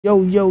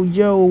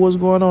Yo, what's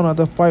going on out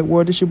the fight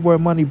world? This your boy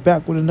Money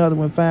back with another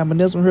one, fam. And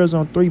this one here is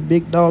on three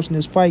big dogs in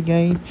this fight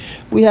game.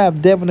 We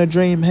have Devin the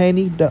Dream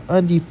Haney, the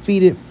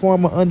undefeated,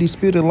 former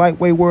undisputed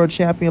lightweight world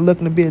champion,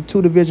 looking to be a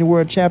two-division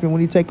world champion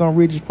when he take on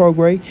Regis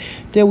Prograis.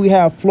 Then we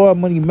have Floyd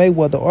Money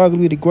Mayweather,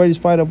 arguably the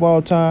greatest fighter of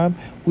all time.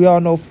 We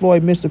all know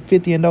Floyd, Mr.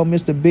 50 and 0,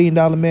 Mr. $1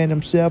 billion man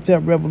himself,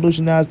 helped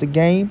revolutionize the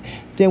game.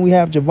 Then we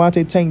have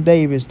Gervonta Tank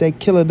Davis, that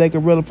killer, that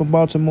gorilla from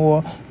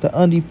Baltimore, the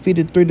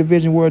undefeated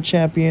three-division world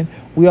champion.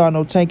 We all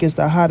know Tank is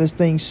the hottest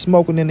thing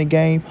smoking in the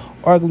game,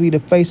 arguably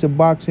the face of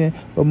boxing,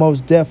 but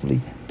most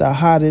definitely the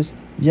hottest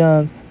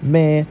young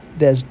man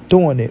that's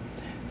doing it.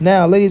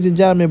 Now, ladies and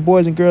gentlemen,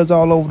 boys and girls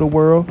all over the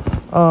world,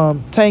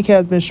 Tank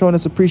has been showing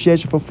us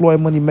appreciation for Floyd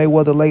Money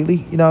Mayweather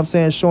lately. You know what I'm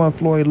saying? Showing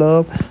Floyd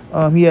love.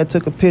 He had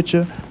took a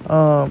picture,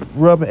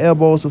 rubbing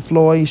elbows with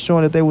Floyd. He's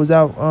showing that they was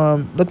out,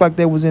 looked like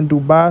they was in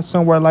Dubai,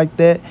 somewhere like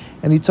that.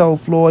 And he told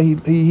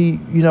Floyd he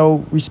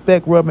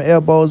respect rubbing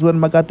elbows with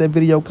him. I got that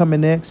video coming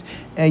next.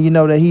 And,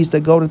 that he's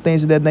the go to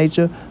things of that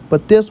nature.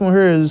 But this one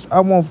here is, I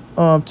want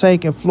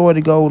Tank and Floyd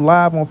to go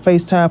live on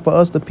FaceTime for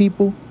us, the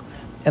people.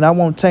 And I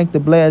want Tank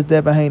to blast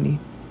Devin Haney.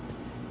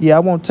 Yeah, I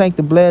want Tank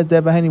to blast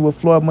Devin Haney with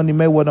Floyd Money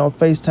Mayweather on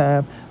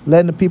FaceTime,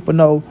 letting the people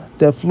know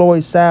that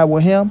Floyd side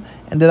with him,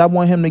 and that I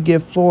want him to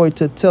get Floyd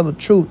to tell the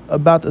truth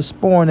about the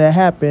sparring that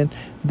happened,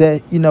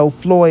 that,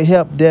 Floyd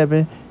helped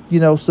Devin,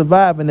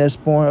 survive in that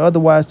sparring.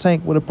 Otherwise,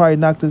 Tank would have probably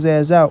knocked his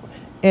ass out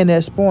in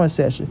that sparring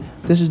session.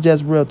 This is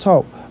just real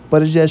talk.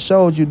 But it just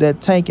shows you that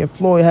Tank and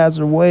Floyd has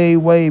a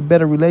way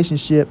better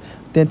relationship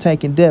than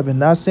Tank and Devin.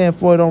 Not saying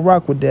Floyd don't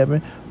rock with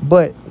Devin,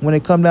 but when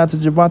it comes down to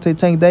Gervonta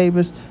Tank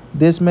Davis,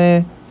 this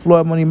man,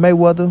 Floyd Money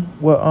Mayweather,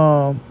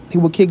 he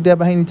will kick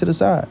Devin Haney to the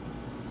side.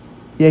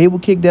 Yeah, he will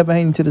kick Devin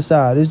Haney to the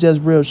side. It's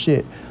just real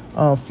shit.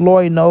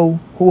 Floyd know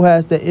who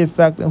has the it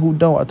factor and who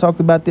don't. I talked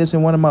about this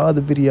in one of my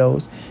other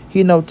videos.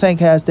 He know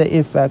Tank has the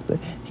it factor.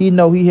 He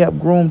know he helped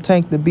groom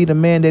Tank to be the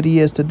man that he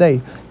is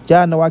today.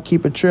 Y'all know I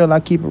keep it trill,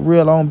 I keep it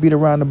real. I don't beat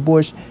around the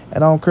bush,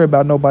 and I don't care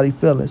about nobody's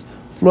feelings.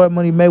 Floyd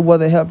Money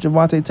Mayweather helped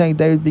Gervonta Tank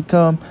Davis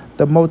become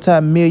the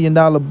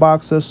multi-million-dollar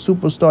boxer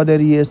superstar that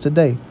he is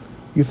today.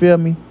 You feel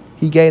me?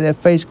 He gave that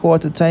face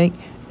card to Tank,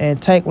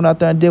 and Tank went out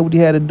there and did what he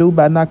had to do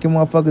by knocking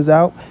motherfuckers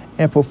out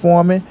and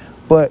performing.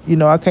 But,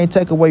 I can't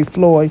take away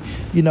Floyd,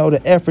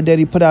 the effort that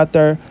he put out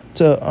there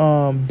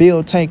to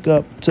build Tank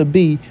up to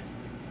be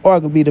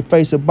arguably the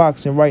face of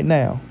boxing right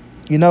now,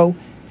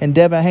 And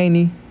Devin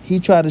Haney, he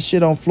tried to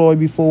shit on Floyd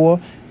before,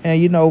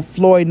 and,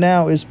 Floyd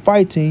now is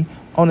fighting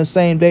on the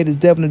same date as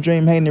Devin the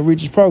Dream Haney and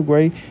Regis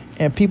Prograis,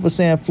 and people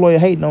saying Floyd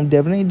hating on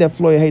Devin. It ain't that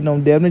Floyd hating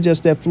on Devin, it's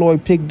just that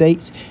Floyd picked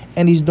dates,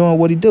 and he's doing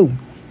what he do.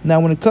 Now,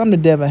 when it comes to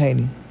Devin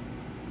Haney,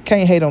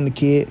 can't hate on the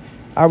kid.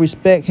 I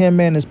respect him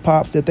and his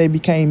pops that they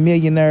became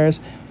millionaires,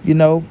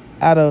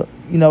 out of,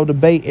 the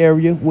Bay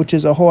Area, which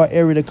is a hard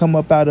area to come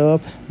up out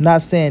of.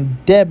 Not saying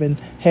Devin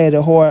had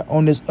it hard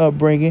on this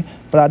upbringing,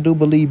 but I do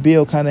believe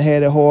Bill kind of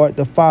had it hard,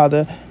 the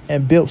father,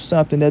 and built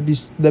something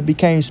that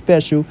became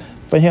special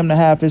for him to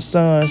have his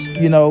sons,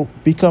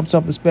 become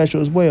something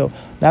special as well.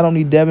 Not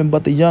only Devin,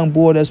 but the young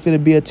boy that's fit to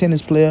be a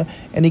tennis player.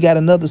 And he got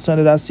another son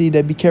that I see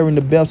that be carrying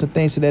the belts and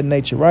things of that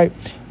nature, right?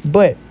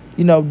 But,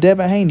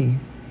 Devin Haney,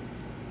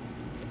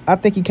 I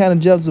think he kind of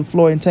jealous of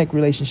Floyd and Tank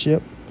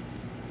relationship.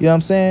 You know what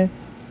I'm saying?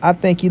 I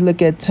think he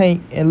look at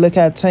Tank and look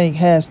how Tank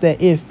has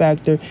that it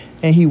factor,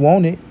 and he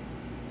want it.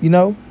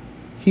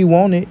 He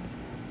want it,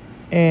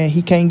 and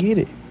he can't get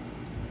it.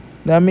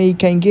 He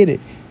can't get it.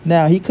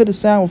 Now, he could have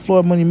signed with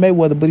Floyd Money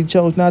Mayweather, but he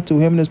chose not to.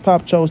 Him and his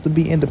pop chose to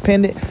be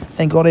independent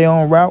and go their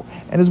own route,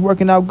 and it's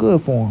working out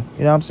good for him.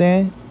 You know what I'm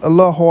saying? A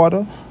little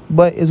harder,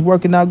 but it's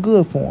working out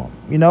good for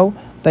him.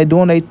 They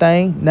doing their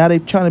thing. Now they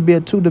trying to be a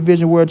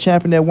two-division world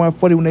champion at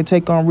 140 when they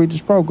take on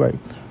Regis Prograis.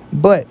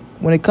 But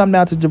when it come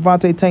down to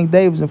Gervonta Tank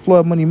Davis and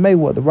Floyd Money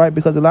Mayweather, right?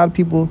 Because a lot of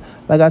people,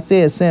 like I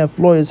said, saying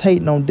Floyd is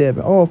hating on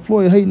Devin. Oh,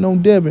 Floyd hating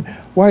on Devin.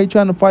 Why he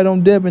trying to fight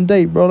on Devin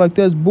Day, bro? Like,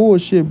 that's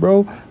bullshit,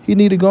 bro. He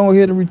need to go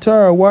ahead and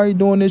retire. Why he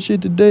doing this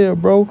shit today,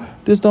 bro?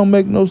 This don't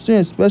make no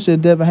sense, especially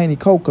the Devin Haney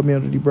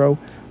co-community, bro.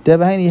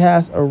 Devin Haney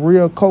has a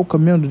real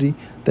co-community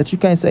that you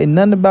can't say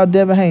nothing about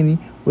Devin Haney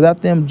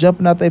without them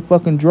jumping out their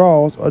fucking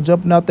drawers or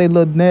jumping out their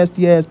little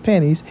nasty-ass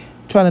panties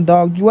trying to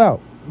dog you out.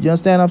 You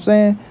understand what I'm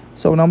saying?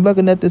 So when I'm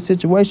looking at this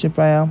situation,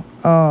 fam,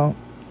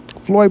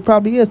 Floyd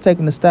probably is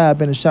taking a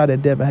stab and a shot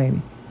at Devin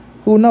Haney.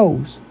 Who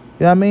knows?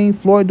 You know what I mean?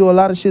 Floyd do a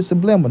lot of shit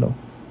subliminal.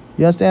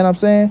 You understand what I'm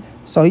saying?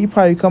 So he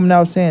probably coming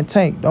out saying,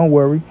 Tank, don't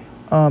worry.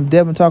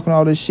 Devin talking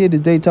all this shit. His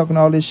day talking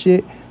all this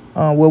shit.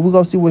 Well, we're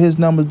going to see what his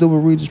numbers do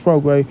with Regis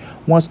Prograis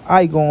once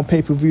I go on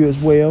pay-per-view as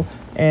well.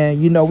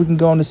 And, we can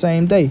go on the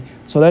same day.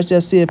 So let's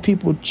just see if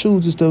people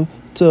chooses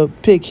to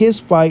pick his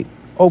fight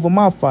over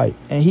my fight.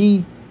 And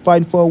he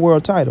fighting for a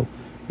world title.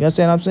 You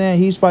understand what I'm saying?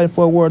 He's fighting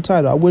for a world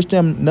title. I wish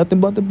them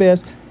nothing but the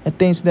best and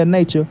things of that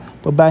nature.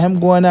 But by him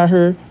going out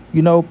here,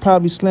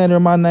 probably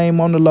slandering my name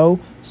on the low,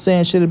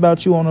 saying shit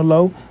about you on the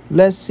low,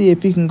 let's see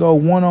if he can go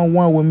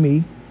one-on-one with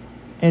me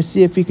and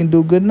see if he can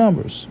do good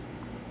numbers.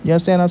 You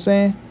understand what I'm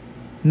saying?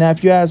 Now,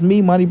 if you ask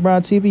me, Money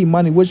Brown TV,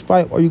 Money, which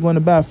fight are you going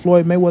to buy?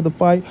 Floyd Mayweather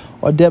fight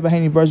or Devin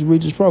Haney versus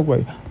Regis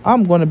Prograis?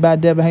 I'm going to buy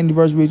Devin Haney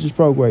versus Regis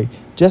Prograis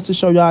just to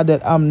show y'all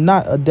that I'm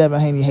not a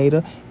Devin Haney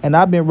hater, and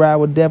I've been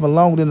riding with Devin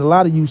longer than a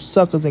lot of you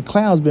suckers and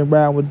clowns been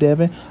riding with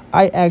Devin.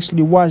 I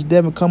actually watched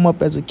Devin come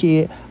up as a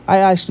kid. I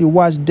actually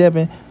watched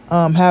Devin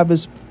have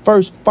his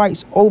first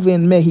fights over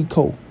in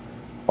Mexico.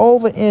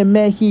 Over in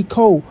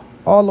Mexico,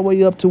 all the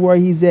way up to where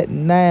he's at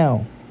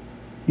now.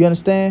 You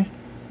understand?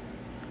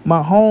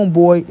 My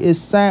homeboy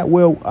is signed.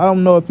 Well, I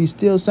don't know if he's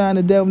still signed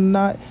to Devin or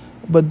not,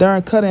 but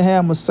Darren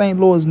Cunningham, a St.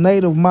 Louis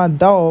native, my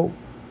dog,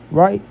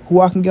 right,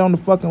 who I can get on the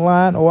fucking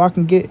line or I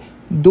can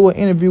do an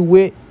interview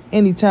with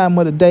any time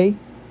of the day,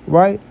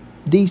 right?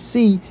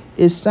 DC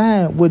is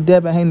signed with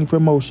Devin Haney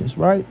Promotions,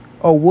 right?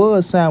 Or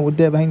was signed with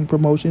Devin Haney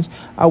Promotions.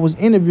 I was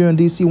interviewing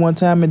DC one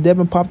time and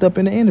Devin popped up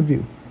in the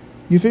interview.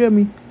 You feel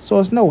me? So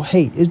it's no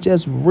hate. It's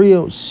just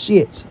real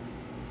shit.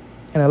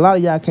 And a lot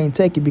of y'all can't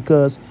take it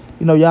because,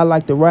 you know, y'all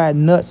like to ride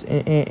nuts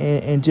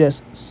and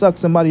just suck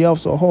somebody off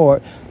so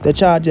hard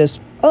that y'all just,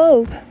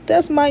 oh,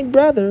 that's my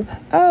brother.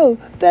 Oh,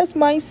 that's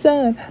my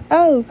son.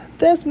 Oh,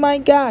 that's my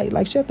guy.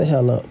 Like, shut the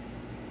hell up.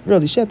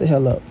 Really, shut the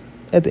hell up.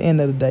 At the end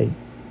of the day,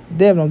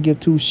 Devin don't give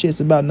two shits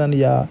about none of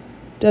y'all.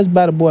 Just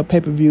buy the boy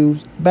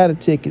pay-per-views, buy the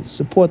tickets,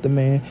 support the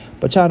man,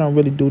 but y'all don't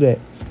really do that.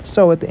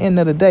 So at the end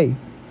of the day,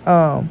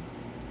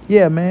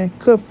 yeah, man,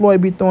 could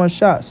Floyd be throwing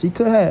shots? He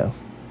could have.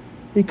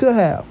 He could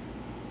have.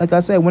 Like I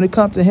said, when it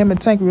comes to him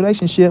and Tank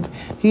relationship,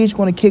 he's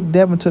going to kick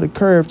Devin to the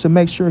curb to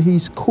make sure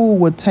he's cool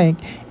with Tank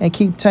and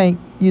keep Tank,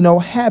 you know,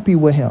 happy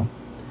with him.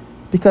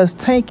 Because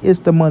Tank is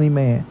the money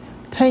man.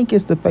 Tank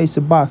is the face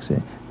of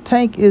boxing.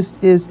 Tank is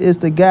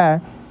the guy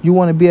you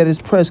want to be at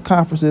his press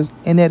conferences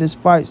and at his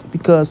fights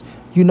because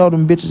you know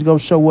them bitches go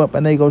show up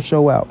and they go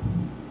show out.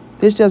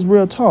 This just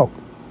real talk.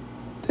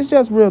 This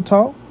just real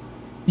talk.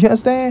 You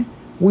understand?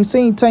 We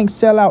seen Tank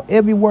sell out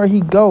everywhere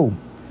he go.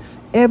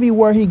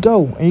 Everywhere he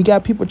go. And you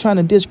got people trying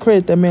to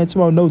discredit that man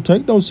tomorrow. No,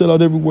 Tank don't sell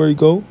out everywhere he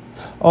go.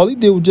 All he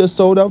did was just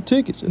sold out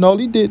tickets. And all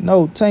he did,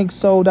 no, Tank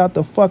sold out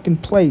the fucking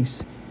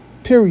place.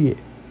 Period.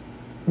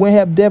 When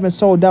have Devin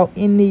sold out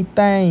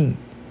anything?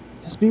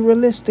 Let's be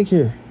realistic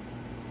here.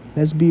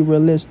 Let's be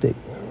realistic.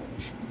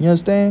 You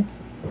understand?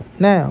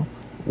 Now,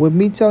 with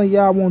me telling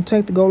y'all I want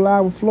Tank to go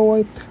live with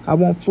Floyd, I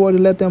want Floyd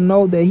to let them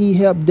know that he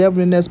helped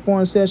Devin in that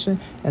sparring session.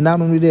 And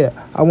not only that,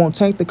 I want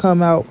Tank to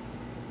come out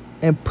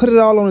and put it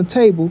all on the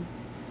table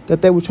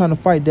that they were trying to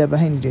fight Devin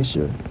Haney this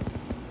year.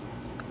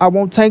 I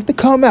want Tank to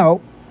come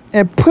out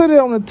and put it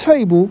on the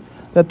table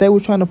that they were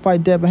trying to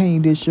fight Devin Haney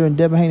this year, and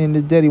Devin Haney and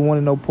his daddy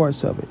wanted no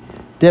parts of it.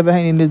 Devin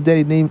Haney and his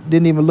daddy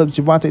didn't even look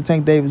Gervonta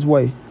Tank Davis'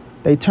 way.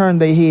 They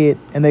turned their head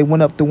and they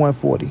went up to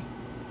 140.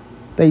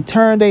 They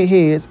turned their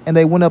heads and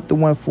they went up to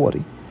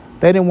 140.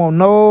 They didn't want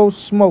no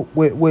smoke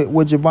with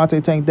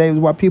Gervonta Tank Davis.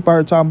 While people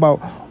are talking about,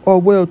 oh,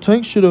 well,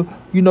 Tank should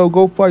have, you know,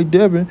 go fight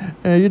Devin.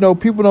 And, you know,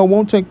 people don't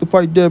want Tank to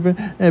fight Devin.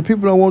 And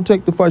people don't want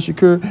Tank to fight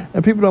Shakur.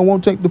 And people don't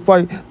want Tank to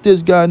fight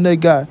this guy and that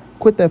guy.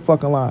 Quit that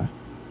fucking line.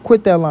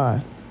 Quit that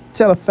line.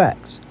 Tell the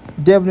facts.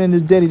 Devin and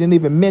his daddy didn't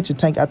even mention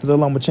Tank after the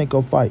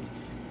Lomachenko fight.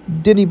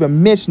 Didn't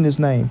even mention his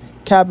name.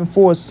 Calvin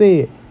Ford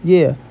said,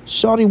 yeah,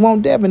 Shorty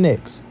want Devin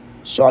next.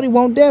 Shorty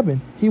want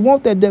Devin. He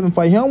want that Devin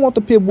fight. He don't want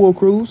the Pitbull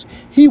Cruise.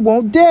 He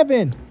want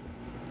Devin.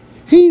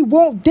 He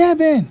want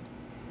Devin.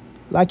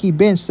 Like he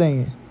been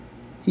saying.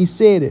 He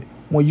said it.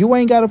 When you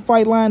ain't got a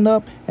fight lined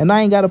up and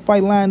I ain't got a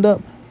fight lined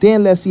up,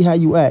 then let's see how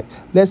you act.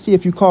 Let's see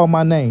if you call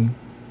my name.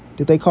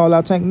 Did they call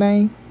out Tank's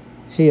name?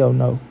 Hell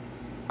no.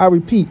 I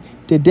repeat,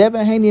 did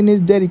Devin Haney and his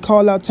daddy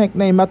call out Tank's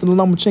name after the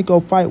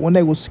Lomachenko fight when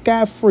they was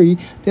scot-free,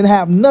 didn't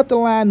have nothing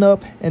lined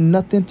up and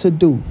nothing to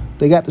do?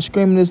 They got to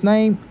screaming his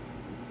name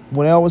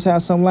when they always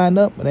have something lined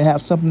up and they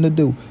have something to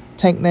do.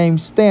 Tank name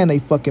stay in their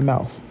fucking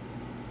mouth.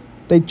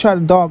 They try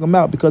to dog him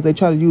out because they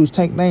try to use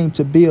Tank name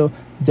to build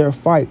their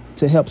fight,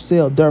 to help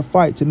sell their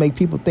fight, to make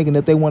people thinking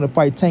that they want to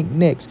fight Tank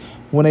next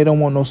when they don't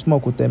want no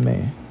smoke with that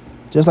man.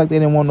 Just like they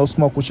didn't want no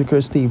smoke with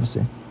Shakur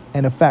Stevenson.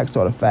 And the facts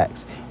are the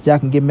facts. Y'all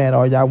can get mad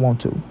all y'all want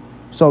to.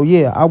 So,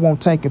 yeah, I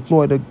want Tank and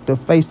Floyd to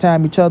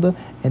FaceTime each other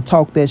and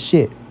talk that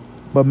shit.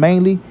 But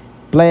mainly,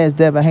 blast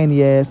Devin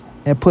Haney ass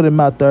and put him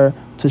out there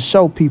to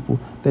show people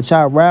that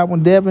y'all ride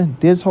with Devin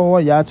this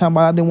hard. Y'all talking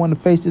about I didn't want to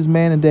face this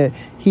man and that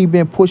he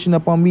been pushing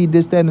up on me,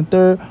 this, that, and the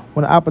third.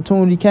 When the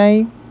opportunity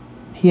came,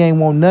 he ain't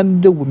want nothing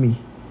to do with me.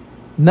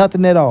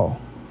 Nothing at all.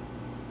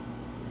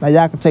 Now,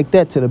 y'all can take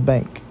that to the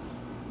bank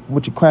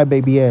with your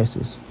crybaby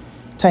asses.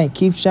 Tank,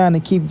 keep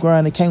shining, keep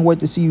grinding. Can't wait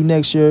to see you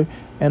next year.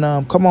 And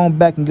come on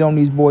back and get on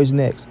these boys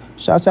next.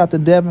 Shouts out to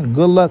Devin.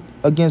 Good luck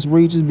against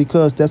Regis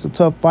because that's a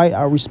tough fight.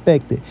 I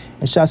respect it.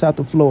 And shouts out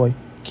to Floyd.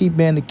 Keep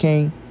being the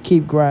king.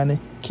 Keep grinding.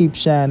 Keep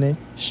shining.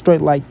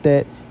 Straight like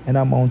that. And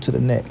I'm on to the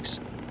next.